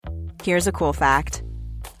Here's a cool fact.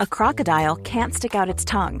 A crocodile can't stick out its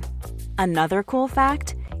tongue. Another cool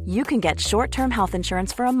fact, you can get short-term health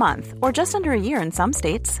insurance for a month or just under a year in some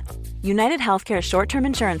states. United Healthcare short-term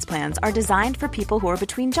insurance plans are designed for people who are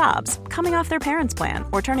between jobs, coming off their parents' plan,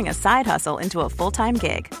 or turning a side hustle into a full-time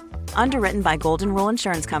gig. Underwritten by Golden Rule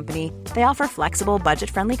Insurance Company, they offer flexible,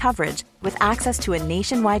 budget-friendly coverage with access to a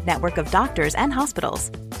nationwide network of doctors and hospitals.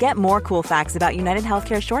 Get more cool facts about United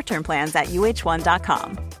Healthcare short-term plans at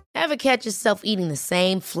uh1.com. Ever catch yourself eating the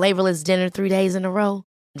same flavorless dinner 3 days in a row?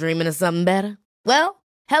 Dreaming of something better? Well,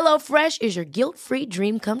 HelloFresh is your guilt-free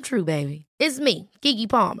dream come true, baby. It's me, Keke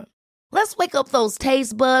Palmer. Let's wake up those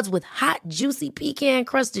taste buds with hot, juicy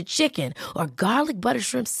pecan-crusted chicken or garlic butter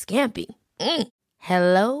shrimp scampi.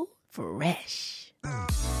 Hello Fresh.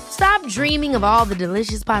 Stop dreaming of all the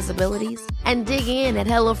delicious possibilities and dig in at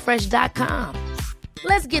HelloFresh.com.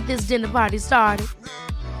 Let's get this dinner party started.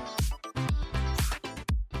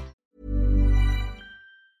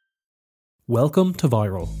 Welcome to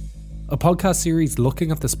Viral, a podcast series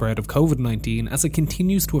looking at the spread of COVID-19 as it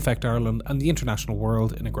continues to affect Ireland and the international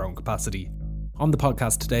world in a growing capacity. On the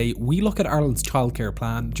podcast today, we look at Ireland's childcare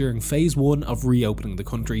plan during phase 1 of reopening the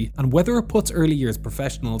country and whether it puts early years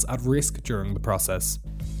professionals at risk during the process.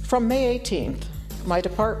 From May 18th, my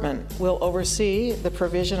department will oversee the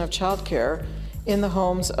provision of childcare in the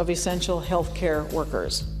homes of essential healthcare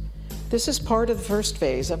workers. This is part of the first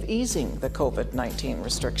phase of easing the COVID-19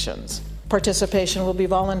 restrictions. Participation will be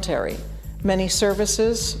voluntary. Many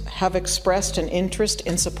services have expressed an interest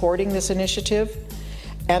in supporting this initiative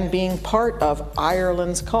and being part of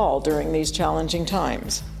Ireland's call during these challenging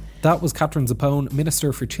times. That was Catherine Zappone,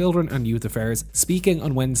 Minister for Children and Youth Affairs, speaking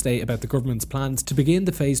on Wednesday about the government's plans to begin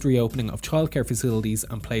the phased reopening of childcare facilities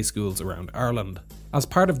and play schools around Ireland. As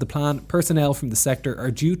part of the plan, personnel from the sector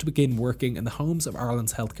are due to begin working in the homes of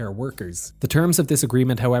Ireland's healthcare workers. The terms of this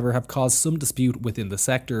agreement, however, have caused some dispute within the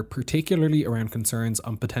sector, particularly around concerns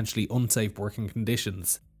on potentially unsafe working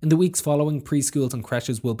conditions. In the weeks following, preschools and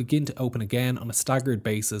creches will begin to open again on a staggered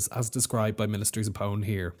basis, as described by Minister Zappone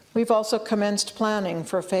here. We've also commenced planning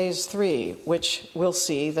for Phase 3, which will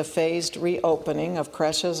see the phased reopening of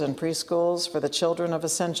creches and preschools for the children of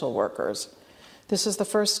essential workers. This is the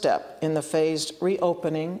first step in the phased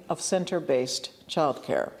reopening of centre-based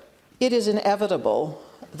childcare. It is inevitable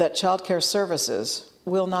that childcare services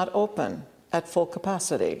will not open at full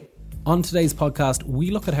capacity. On today's podcast, we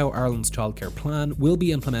look at how Ireland's childcare plan will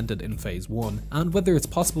be implemented in phase 1 and whether it's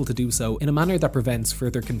possible to do so in a manner that prevents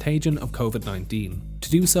further contagion of COVID-19. To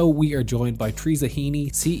do so, we are joined by Theresa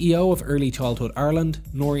Heaney, CEO of Early Childhood Ireland,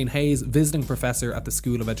 Noreen Hayes, Visiting Professor at the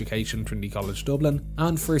School of Education, Trinity College Dublin,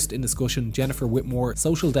 and first in discussion, Jennifer Whitmore,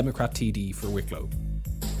 Social Democrat TD for Wicklow.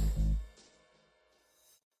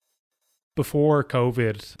 Before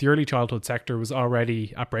COVID, the early childhood sector was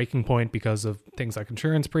already at breaking point because of things like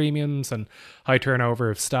insurance premiums and high turnover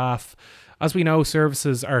of staff. As we know,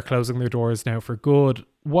 services are closing their doors now for good.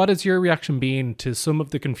 What has your reaction been to some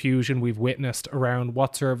of the confusion we've witnessed around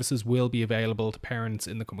what services will be available to parents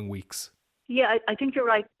in the coming weeks? Yeah, I think you're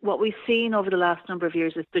right. What we've seen over the last number of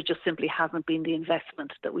years is there just simply hasn't been the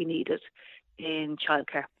investment that we needed in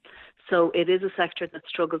childcare. So it is a sector that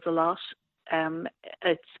struggles a lot.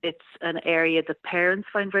 It's an area that parents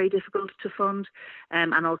find very difficult to fund,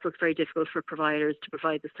 and also it's very difficult for providers to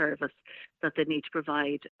provide the service that they need to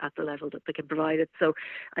provide at the level that they can provide it. So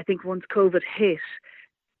I think once COVID hit,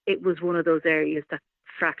 it was one of those areas that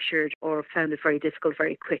fractured or found it very difficult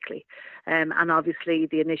very quickly. And obviously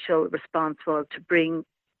the initial response was to bring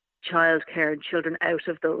childcare and children out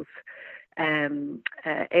of those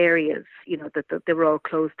areas, that they were all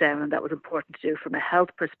closed down, and that was important to do from a health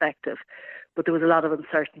perspective. But there was a lot of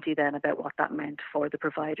uncertainty then about what that meant for the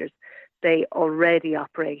providers. They already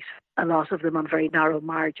operate, a lot of them, on very narrow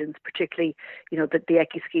margins, particularly, the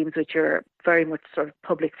ECI schemes, which are very much sort of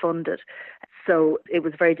public funded. So it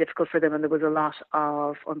was very difficult for them, and there was a lot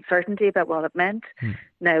of uncertainty about what it meant.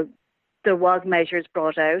 Now, there was measures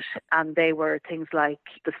brought out, and they were things like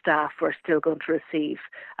the staff were still going to receive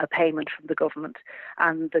a payment from the government,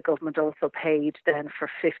 and the government also paid then for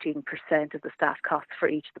 15% of the staff costs for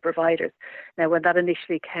each of the providers. Now, when that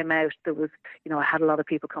initially came out, there was, I had a lot of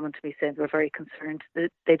people coming to me saying they were very concerned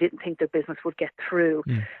that they didn't think their business would get through,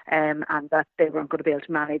 and that they weren't going to be able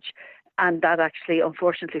to manage. And that actually,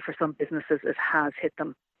 unfortunately for some businesses, it has hit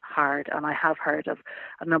them hard, and I have heard of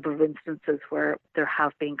a number of instances where there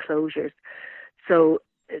have been closures. So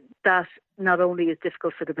that not only is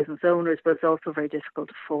difficult for the business owners, but it's also very difficult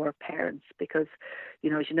for parents because,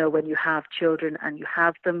 as you know, when you have children and you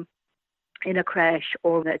have them in a creche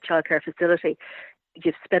or in a childcare facility,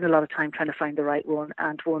 you spend a lot of time trying to find the right one,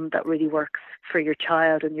 and one that really works for your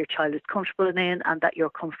child and your child is comfortable in and that you're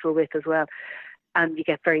comfortable with as well. And you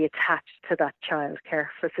get very attached to that childcare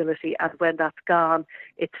facility. And when that's gone,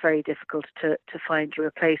 it's very difficult to find a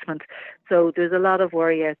replacement. So there's a lot of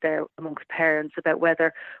worry out there amongst parents about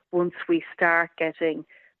whether once we start getting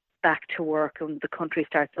back to work and the country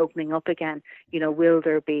starts opening up again, will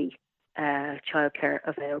there be childcare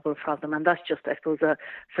available for them? And that's just, I suppose,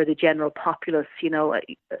 for the general populace, I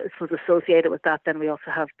suppose associated with that, then we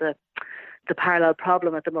also have the parallel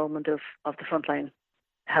problem at the moment of the frontline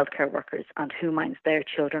healthcare workers and who minds their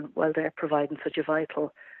children while they're providing such a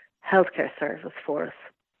vital healthcare service for us.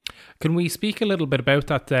 Can we speak a little bit about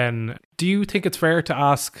that then? Do you think it's fair to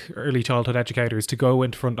ask early childhood educators to go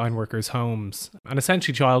into frontline workers' homes and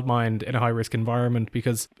essentially childmind in a high-risk environment?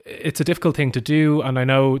 Because it's a difficult thing to do, and I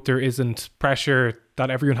know there isn't pressure that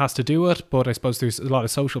everyone has to do it, but I suppose there's a lot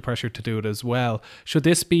of social pressure to do it as well. Should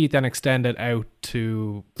this be then extended out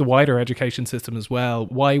to the wider education system as well?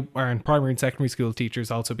 Why aren't primary and secondary school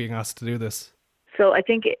teachers also being asked to do this? So I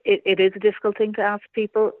think it is a difficult thing to ask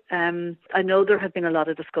people. I know there have been a lot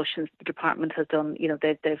of discussions the department has done.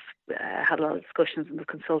 They've had a lot of discussions and they've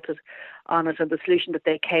consulted on it. And the solution that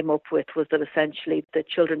they came up with was that essentially the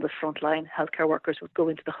children with frontline healthcare workers would go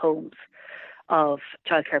into the homes of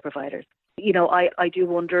childcare providers. I do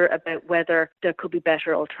wonder about whether there could be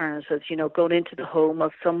better alternatives. Going into the home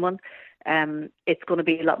of someone, it's going to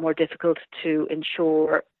be a lot more difficult to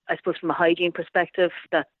ensure, I suppose, from a hygiene perspective,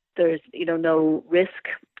 that there's no risk.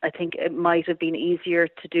 I think it might have been easier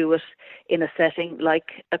to do it in a setting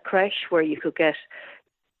like a creche where you could get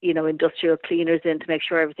industrial cleaners in to make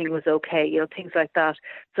sure everything was okay, things like that.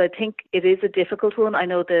 So I think it is a difficult one. I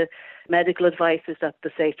know the medical advice is that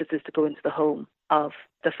the safest is to go into the home of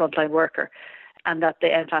the frontline worker, and that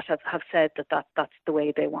they in fact have said that's the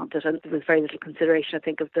way they want it. And there was very little consideration, I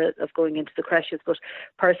think, of going into the creches. But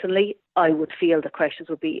personally, I would feel the creches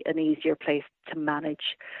would be an easier place to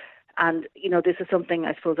manage. And this is something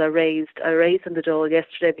I suppose I raised in the Dáil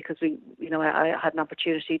yesterday, because I had an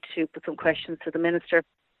opportunity to put some questions to the minister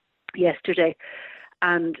yesterday,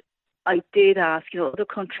 and I did ask. Other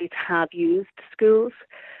countries have used schools,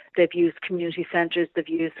 they've used community centres, they've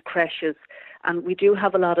used creches. And we do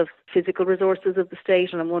have a lot of physical resources of the state,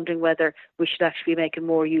 and I'm wondering whether we should actually be making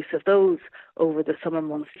more use of those over the summer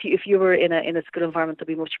months. If you were in a school environment, there'd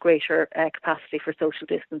be much greater capacity for social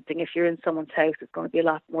distancing. If you're in someone's house, it's going to be a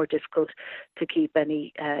lot more difficult to keep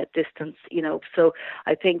any distance, So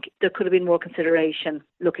I think there could have been more consideration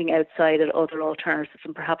looking outside at other alternatives,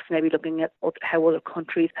 and perhaps maybe looking at how other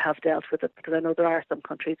countries have dealt with it, because I know there are some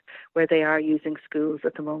countries where they are using schools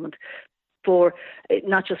at the moment for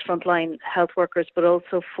not just frontline health workers, but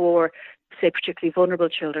also for, say, particularly vulnerable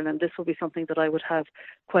children. And this will be something that I would have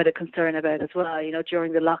quite a concern about as well.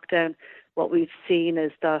 During the lockdown, what we've seen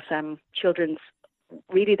is that children's,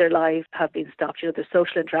 really their lives have been stopped. Their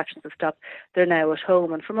social interactions have stopped. They're now at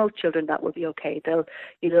home, and for most children that will be okay.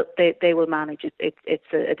 They will manage it.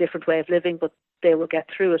 It's a different way of living, but they will get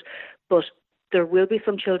through it. But there will be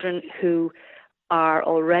some children who are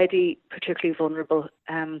already particularly vulnerable,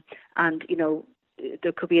 and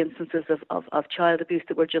there could be instances of child abuse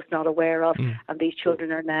that we're just not aware of, and these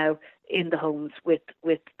children are now in the homes with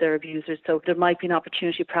their abusers. So there might be an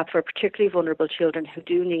opportunity perhaps for particularly vulnerable children who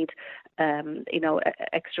do need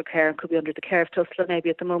extra care and could be under the care of TUSLA maybe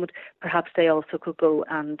at the moment. Perhaps they also could go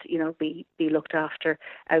and be looked after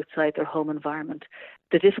outside their home environment.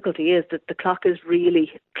 The difficulty is that the clock is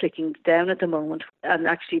really clicking down at the moment, and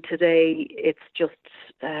actually today it's just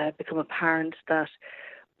become apparent that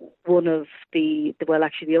one of the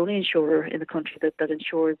only insurer in the country that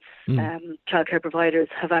insures childcare providers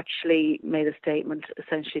have actually made a statement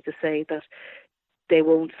essentially to say that they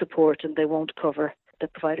won't support and they won't cover the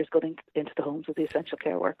providers going into the homes of the essential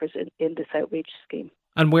care workers in this outreach scheme.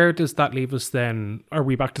 And where does that leave us then? Are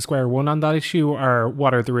we back to square one on that issue, or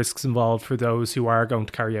what are the risks involved for those who are going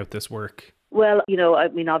to carry out this work? Well,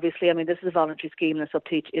 obviously, this is a voluntary scheme and it's up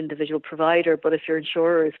to each individual provider, but if your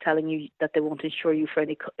insurer is telling you that they won't insure you for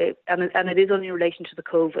any, and it is only in relation to the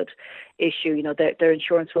COVID issue, their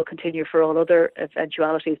insurance will continue for all other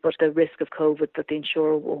eventualities, but the risk of COVID that the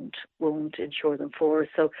insurer won't insure them for.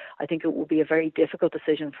 So I think it will be a very difficult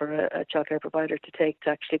decision for a childcare provider to take, to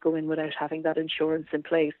actually go in without having that insurance in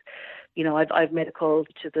place. I've made a call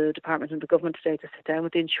to the department and the government today to sit down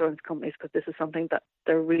with the insurance companies, because this is something that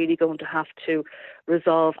they're really going to have to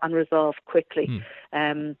resolve quickly,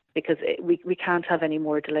 because we can't have any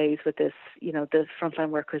more delays with this. The frontline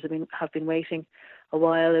workers have been waiting a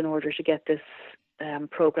while in order to get this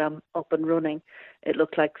programme up and running. It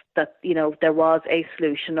looked like that there was a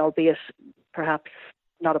solution, albeit perhaps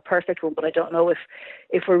not a perfect one, but I don't know if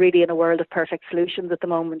we're really in a world of perfect solutions at the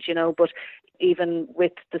moment, but even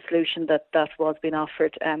with the solution that was being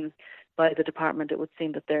offered by the department, it would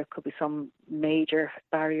seem that there could be some major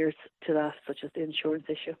barriers to that, such as the insurance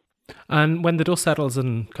issue. And when the dust settles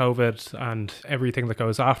in COVID and everything that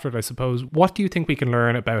goes after it, I suppose, what do you think we can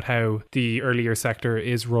learn about how the early years sector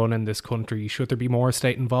is run in this country? Should there be more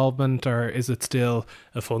state involvement, or is it still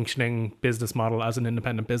a functioning business model as an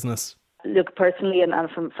independent business? Look, personally, and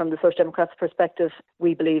from the Social Democrats' perspective,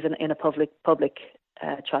 we believe in a public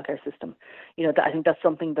childcare system. I think that's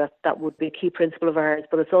something that would be a key principle of ours,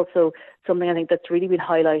 but it's also something I think that's really been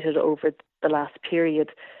highlighted over the last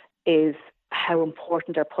period is how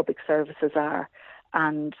important our public services are,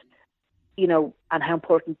 and how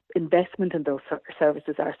important investment in those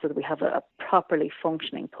services are, so that we have a properly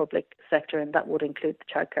functioning public sector, and that would include the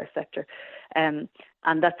childcare sector. And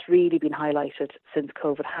that's really been highlighted since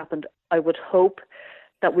COVID happened. I would hope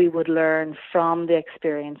that we would learn from the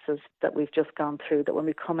experiences that we've just gone through, that when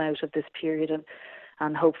we come out of this period,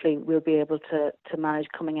 and hopefully we'll be able to manage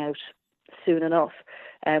coming out soon enough.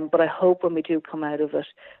 But I hope when we do come out of it,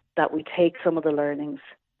 that we take some of the learnings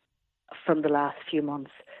from the last few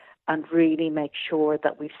months and really make sure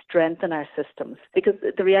that we strengthen our systems. Because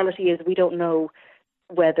the reality is we don't know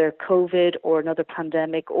whether COVID or another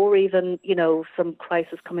pandemic, or even, some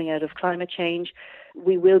crisis coming out of climate change,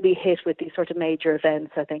 we will be hit with these sort of major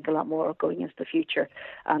events, I think, a lot more going into the future.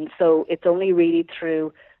 And so it's only really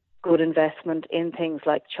through good investment in things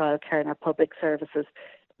like childcare and our public services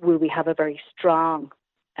will we have a very strong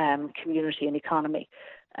community and economy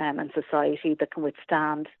and society that can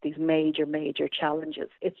withstand these major, major challenges.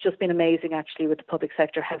 It's just been amazing, actually, with the public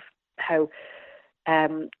sector, how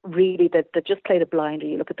really that they just played it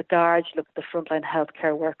blindly. You look at the guards, you look at the frontline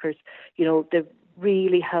healthcare workers, they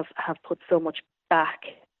really have put so much back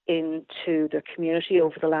into their community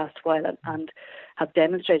over the last while, and have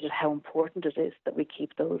demonstrated how important it is that we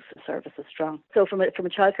keep those services strong. So from a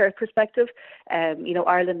childcare perspective,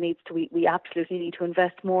 Ireland needs to, we absolutely need to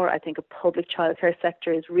invest more. I think a public childcare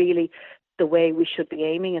sector is really the way we should be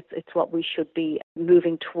aiming. It's what we should be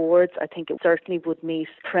moving towards. I think it certainly would meet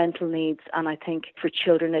parental needs, and I think for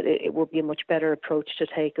children it would be a much better approach to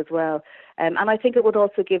take as well. And I think it would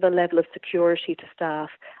also give a level of security to staff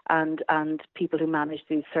and people who manage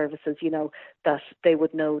these services, that they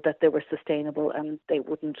would know that they were sustainable and they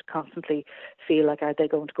wouldn't constantly feel like, are they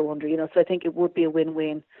going to go under? So I think it would be a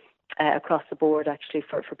win-win across the board, actually,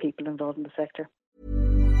 for people involved in the sector.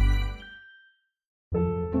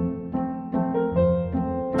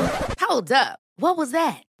 Hold up. What was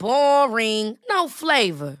that? Boring. No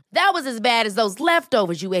flavor. That was as bad as those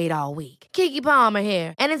leftovers you ate all week. Keke Palmer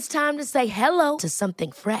here. And it's time to say hello to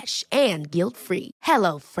something fresh and guilt-free.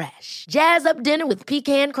 Hello Fresh. Jazz up dinner with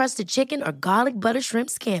pecan-crusted chicken or garlic butter shrimp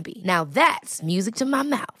scampi. Now that's music to my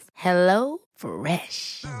mouth. Hello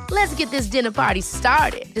Fresh. Let's get this dinner party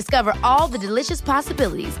started. Discover all the delicious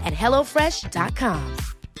possibilities at HelloFresh.com.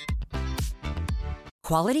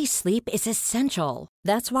 Quality sleep is essential.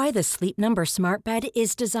 That's why the Sleep Number Smart Bed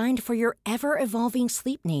is designed for your ever-evolving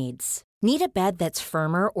sleep needs. Need a bed that's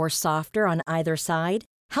firmer or softer on either side?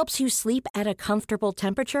 Helps you sleep at a comfortable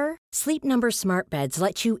temperature? Sleep Number Smart Beds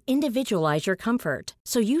let you individualize your comfort,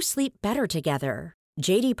 so you sleep better together.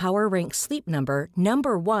 J.D. Power ranks Sleep Number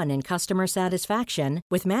number 1 in customer satisfaction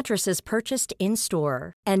with mattresses purchased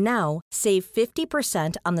in-store. And now, save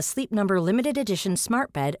 50% on the Sleep Number Limited Edition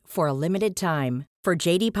Smart Bed for a limited time. For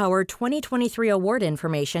J.D. Power 2023 award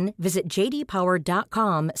information, visit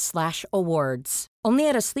jdpower.com/awards. Only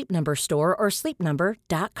at a Sleep Number store or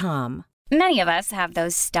sleepnumber.com. Many of us have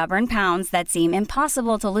those stubborn pounds that seem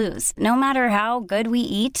impossible to lose, no matter how good we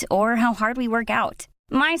eat or how hard we work out.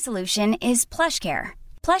 My solution is PlushCare.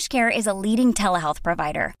 PlushCare is a leading telehealth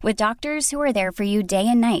provider with doctors who are there for you day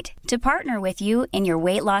and night to partner with you in your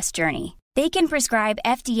weight loss journey. They can prescribe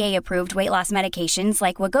FDA-approved weight loss medications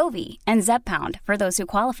like Wegovy and Zepbound for those who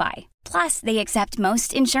qualify. Plus, they accept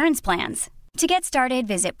most insurance plans. To get started,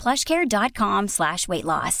 visit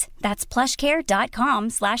plushcare.com/weightloss. That's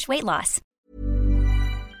plushcare.com/weightloss.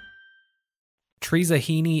 Teresa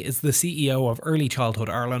Heaney is the CEO of Early Childhood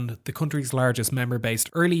Ireland, the country's largest member-based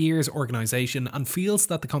early years organisation, and feels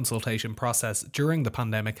that the consultation process during the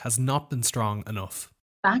pandemic has not been strong enough.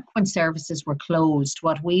 Back when services were closed,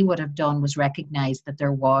 what we would have done was recognise that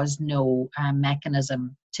there was no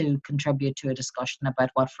mechanism to contribute to a discussion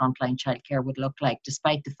about what frontline childcare would look like,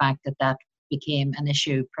 despite the fact that that became an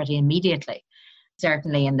issue pretty immediately,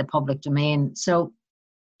 certainly in the public domain. So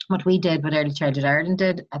what we did, what Early Childhood Ireland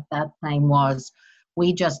did at that time, was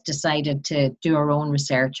We just decided to do our own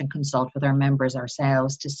research and consult with our members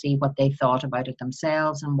ourselves to see what they thought about it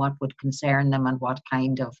themselves and what would concern them and what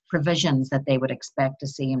kind of provisions that they would expect to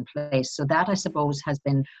see in place. So that, I suppose, has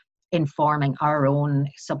been informing our own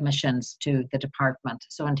submissions to the department.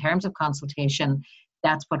 So in terms of consultation,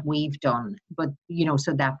 that's what we've done. But,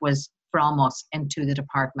 so that was from us into the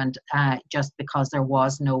department just because there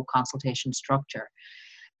was no consultation structure.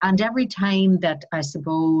 And every time that I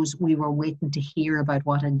suppose we were waiting to hear about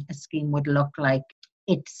what a scheme would look like,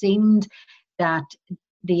 it seemed that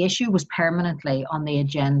the issue was permanently on the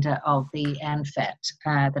agenda of the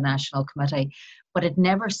NFET, the National Committee, but it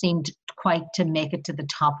never seemed quite to make it to the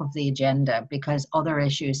top of the agenda because other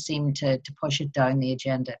issues seemed to push it down the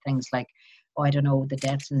agenda, things like the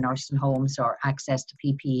deaths in nursing homes or access to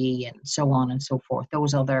PPE and so on and so forth.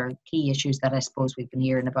 Those other key issues that I suppose we've been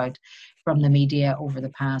hearing about from the media over the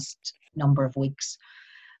past number of weeks.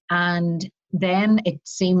 And then it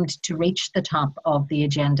seemed to reach the top of the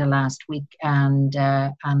agenda last week, and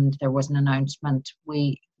there was an announcement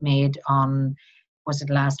we made on, was it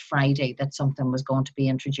last Friday, that something was going to be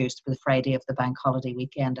introduced for the Friday of the bank holiday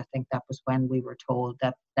weekend. I think that was when we were told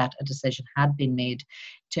that a decision had been made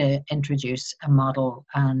to introduce a model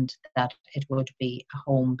and that it would be a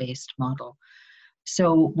home-based model.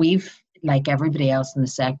 So we've, like everybody else in the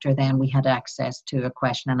sector, then we had access to a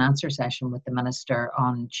question and answer session with the Minister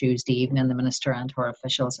on Tuesday evening, the Minister and her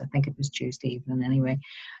officials. I think it was Tuesday evening anyway.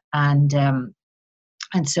 And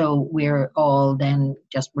so we're all then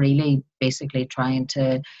just really basically trying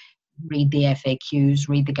to read the FAQs,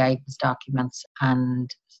 read the guidance documents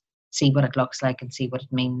and see what it looks like and see what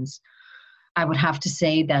it means. I would have to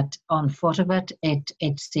say that on foot of it,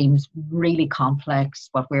 it seems really complex.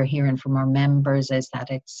 What we're hearing from our members is that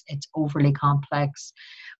it's overly complex.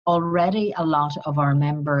 Already a lot of our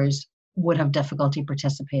members would have difficulty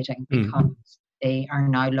participating because they are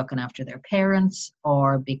now looking after their parents,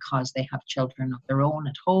 or because they have children of their own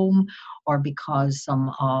at home, or because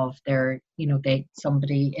some of their,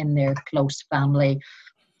 somebody in their close family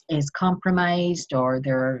is compromised, or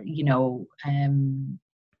there are,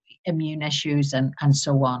 immune issues and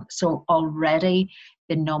so on. So already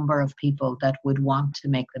the number of people that would want to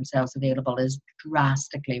make themselves available is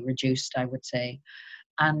drastically reduced, I would say.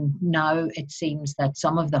 And now it seems that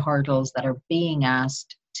some of the hurdles that are being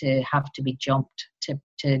asked to have to be jumped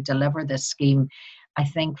to deliver this scheme, I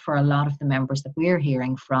think for a lot of the members that we're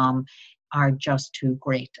hearing from, are just too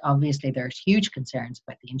great. Obviously, there's huge concerns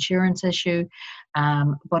about the insurance issue,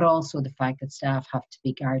 but also the fact that staff have to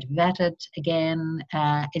be guard vetted again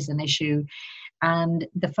is an issue. And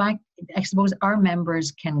the fact, I suppose, our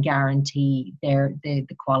members can guarantee the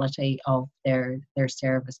quality of their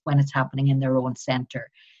service when it's happening in their own centre.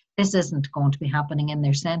 This isn't going to be happening in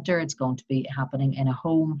their centre, it's going to be happening in a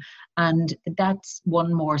home. And that's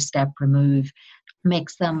one more step remove,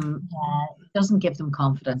 makes them, doesn't give them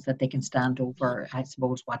confidence that they can stand over, I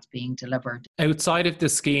suppose, what's being delivered. Outside of the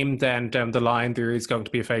scheme, then down the line, there is going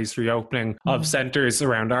to be a phased reopening of centres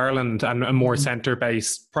around Ireland and a more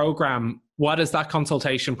centre-based programme. What has that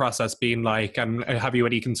consultation process been like, and have you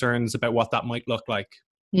any concerns about what that might look like?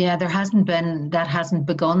 Yeah, that hasn't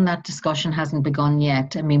begun, that discussion hasn't begun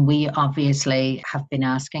yet. I mean, we obviously have been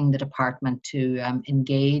asking the department to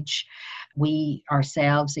engage. We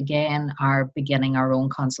ourselves, again, are beginning our own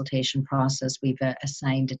consultation process. We've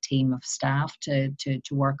assigned a team of staff to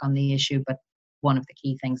work on the issue, but one of the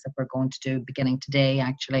key things that we're going to do beginning today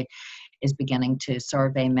actually is beginning to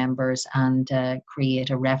survey members and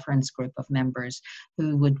create a reference group of members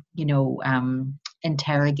who would,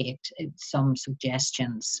 interrogate some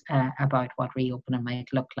suggestions about what reopening might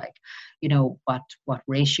look like. What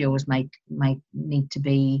ratios might need to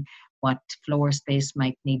be, what floor space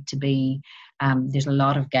might need to be. There's a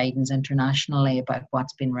lot of guidance internationally about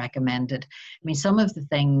what's been recommended. I mean, some of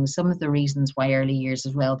the reasons why early years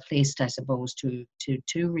is well placed, I suppose, to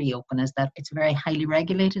reopen is that it's a very highly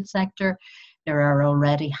regulated sector. There are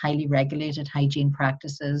already highly regulated hygiene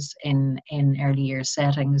practices in early years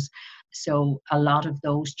settings. So a lot of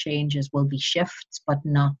those changes will be shifts, but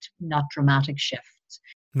not dramatic shifts.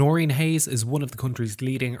 Noreen Hayes is one of the country's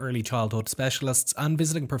leading early childhood specialists and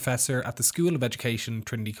visiting professor at the School of Education,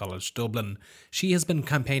 Trinity College, Dublin. She has been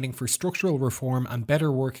campaigning for structural reform and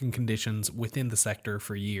better working conditions within the sector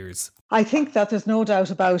for years. I think that there's no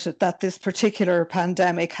doubt about it that this particular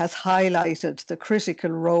pandemic has highlighted the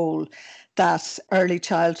critical role that early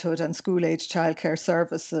childhood and school-age childcare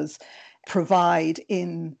services provide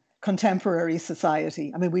in contemporary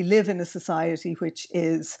society. I mean, we live in a society which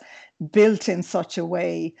is built in such a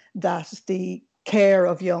way that the care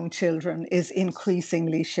of young children is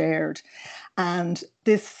increasingly shared. And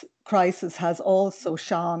this crisis has also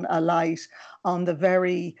shone a light on the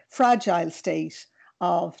very fragile state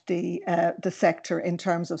of the sector in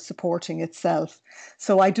terms of supporting itself.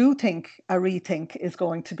 So I do think a rethink is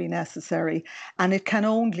going to be necessary, and it can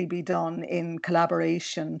only be done in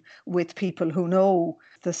collaboration with people who know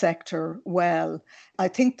the sector well. I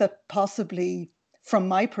think that possibly, from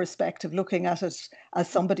my perspective, looking at it as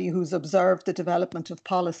somebody who's observed the development of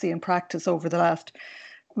policy and practice over the last,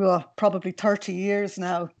 probably 30 years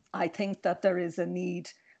now, I think that there is a need,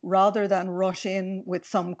 rather than rush in with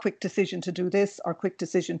some quick decision to do this or quick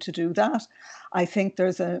decision to do that, I think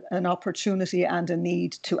there's an opportunity and a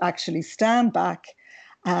need to actually stand back,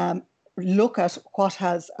 look at what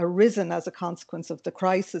has arisen as a consequence of the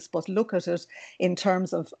crisis, but look at it in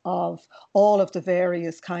terms of all of the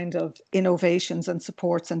various kind of innovations and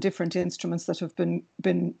supports and different instruments that have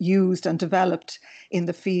been used and developed in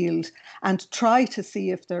the field, and try to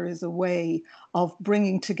see if there is a way of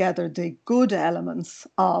bringing together the good elements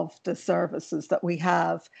of the services that we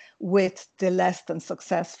have with the less than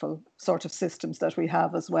successful sort of systems that we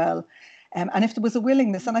have as well. And if there was a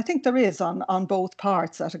willingness, and I think there is on both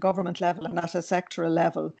parts, at a government level and at a sectoral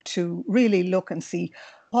level, to really look and see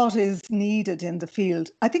what is needed in the field.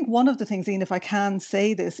 I think one of the things, Ian, if I can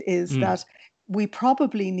say this, is that we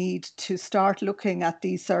probably need to start looking at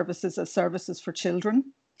these services as services for children.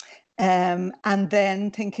 And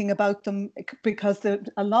then thinking about them, because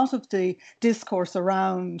a lot of the discourse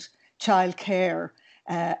around childcare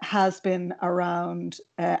has been around,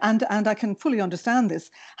 and I can fully understand this,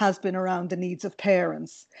 has been around the needs of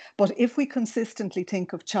parents. But if we consistently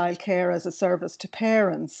think of childcare as a service to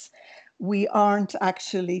parents, we aren't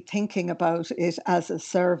actually thinking about it as a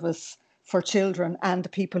service for children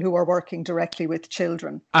and people who are working directly with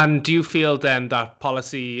children. And do you feel then that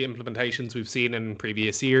policy implementations we've seen in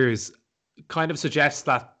previous years kind of suggests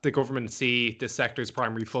that the government see this sector's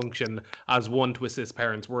primary function as one to assist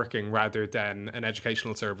parents working rather than an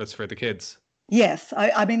educational service for the kids? Yes,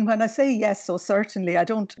 I mean, when I say yes, so certainly, I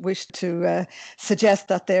don't wish to suggest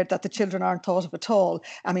that the children aren't thought of at all.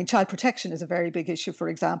 I mean, child protection is a very big issue, for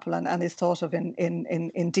example, and is thought of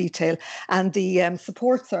in detail. And the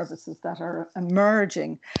support services that are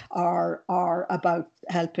emerging are about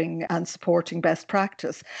helping and supporting best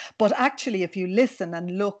practice. But actually, if you listen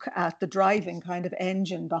and look at the driving kind of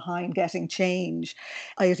engine behind getting change,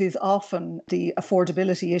 it is often the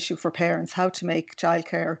affordability issue for parents, how to make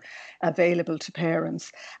childcare available to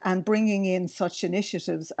parents, and bringing in such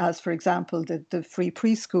initiatives as, for example, the free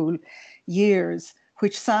preschool years,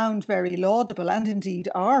 which sound very laudable and indeed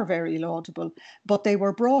are very laudable, but they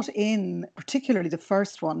were brought in, particularly the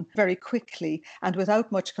first one, very quickly and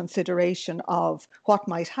without much consideration of what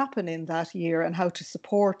might happen in that year and how to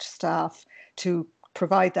support staff to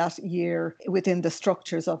provide that year within the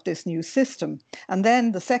structures of this new system. And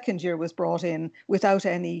then the second year was brought in without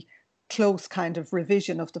any close kind of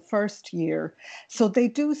revision of the first year. So they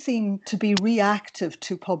do seem to be reactive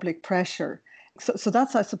to public pressure. So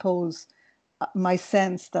that's, I suppose, my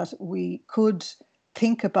sense that we could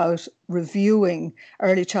think about reviewing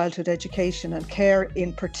early childhood education and care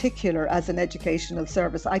in particular as an educational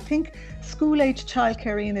service. I think school-age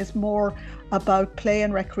childcare is more about play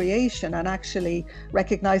and recreation and actually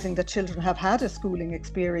recognising that children have had a schooling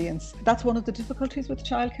experience. That's one of the difficulties with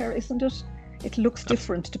childcare, isn't it? It looks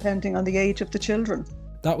different depending on the age of the children.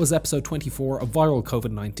 That was episode 24 of Viral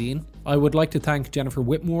COVID-19. I would like to thank Jennifer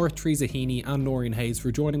Whitmore, Teresa Heaney and Noreen Hayes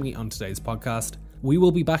for joining me on today's podcast. We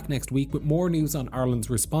will be back next week with more news on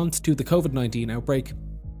Ireland's response to the COVID-19 outbreak.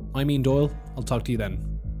 I'm Ian Doyle. I'll talk to you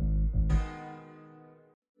then.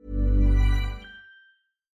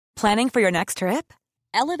 Planning for your next trip?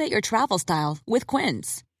 Elevate your travel style with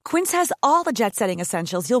Quince. Quince has all the jet-setting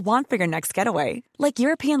essentials you'll want for your next getaway, like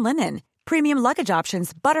European linen, premium luggage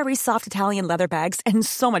options, buttery soft Italian leather bags, and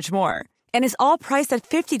so much more. And is all priced at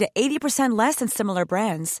 50 to 80% less than similar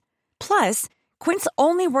brands. Plus, Quince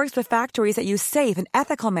only works with factories that use safe and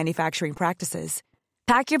ethical manufacturing practices.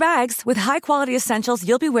 Pack your bags with high-quality essentials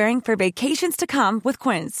you'll be wearing for vacations to come with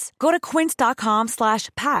Quince. Go to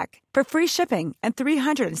quince.com/pack for free shipping and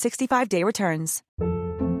 365-day returns.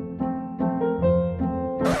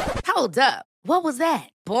 Hold up. What was that?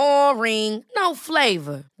 Boring. No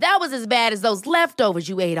flavor. That was as bad as those leftovers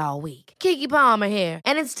you ate all week. Keke Palmer here.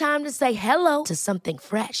 And it's time to say hello to something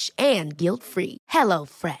fresh and guilt-free.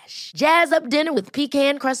 HelloFresh. Jazz up dinner with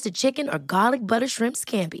pecan-crusted chicken or garlic butter shrimp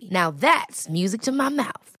scampi. Now that's music to my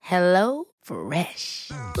mouth.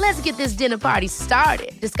 HelloFresh. Let's get this dinner party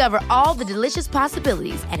started. Discover all the delicious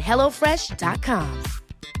possibilities at HelloFresh.com.